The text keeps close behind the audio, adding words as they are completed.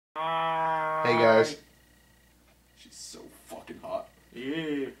Hey guys. She's so fucking hot.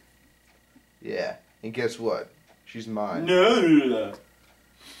 Yeah. Yeah, and guess what? She's mine. No.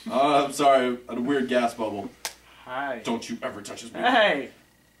 I'm sorry. I had a weird gas bubble. Hi. Don't you ever touch this. Hey.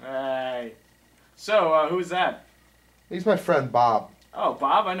 Hey. So, who's that? He's my friend Bob. Oh,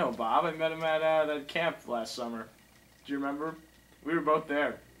 Bob? I know Bob. I met him at that camp last summer. Do you remember? We were both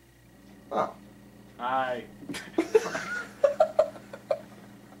there. Oh. Hi.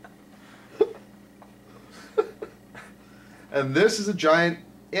 And this is a giant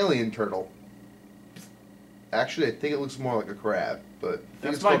alien turtle. Actually, I think it looks more like a crab, but I think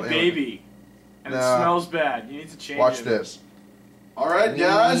That's it's my called an alien. baby. And it Nah. smells bad. You need to change Watch it. this. Alright,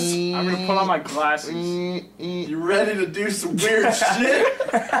 guys. I'm gonna put on my glasses. You ready to do some weird shit?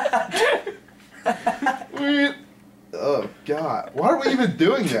 Oh, God. Why are we even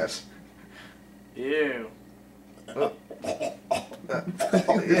doing this? Ew. Yeah,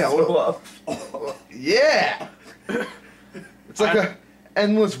 well, yeah. It's like a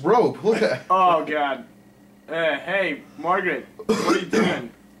endless rope. Look at. Oh, God. Hey, Margaret. What are you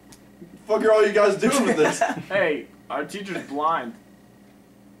doing? Fuck are all you guys doing with this? Hey, our teacher's blind.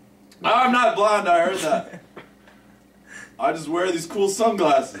 I'm not blind, I heard that. I just wear these cool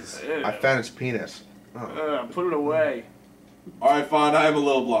sunglasses. Ew. I found its penis. Oh. Put it away. Alright, fine, I am a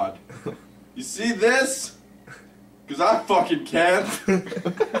little blind. You see this? Because I fucking can.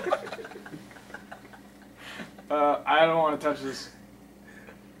 I don't want to touch this.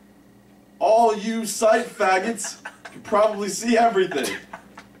 All you sight faggots can probably see everything.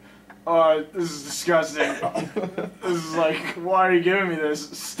 Oh, this is disgusting. This is like, why are you giving me this?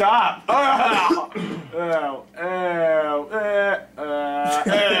 Stop! Oh, ew, ew, ew, ew.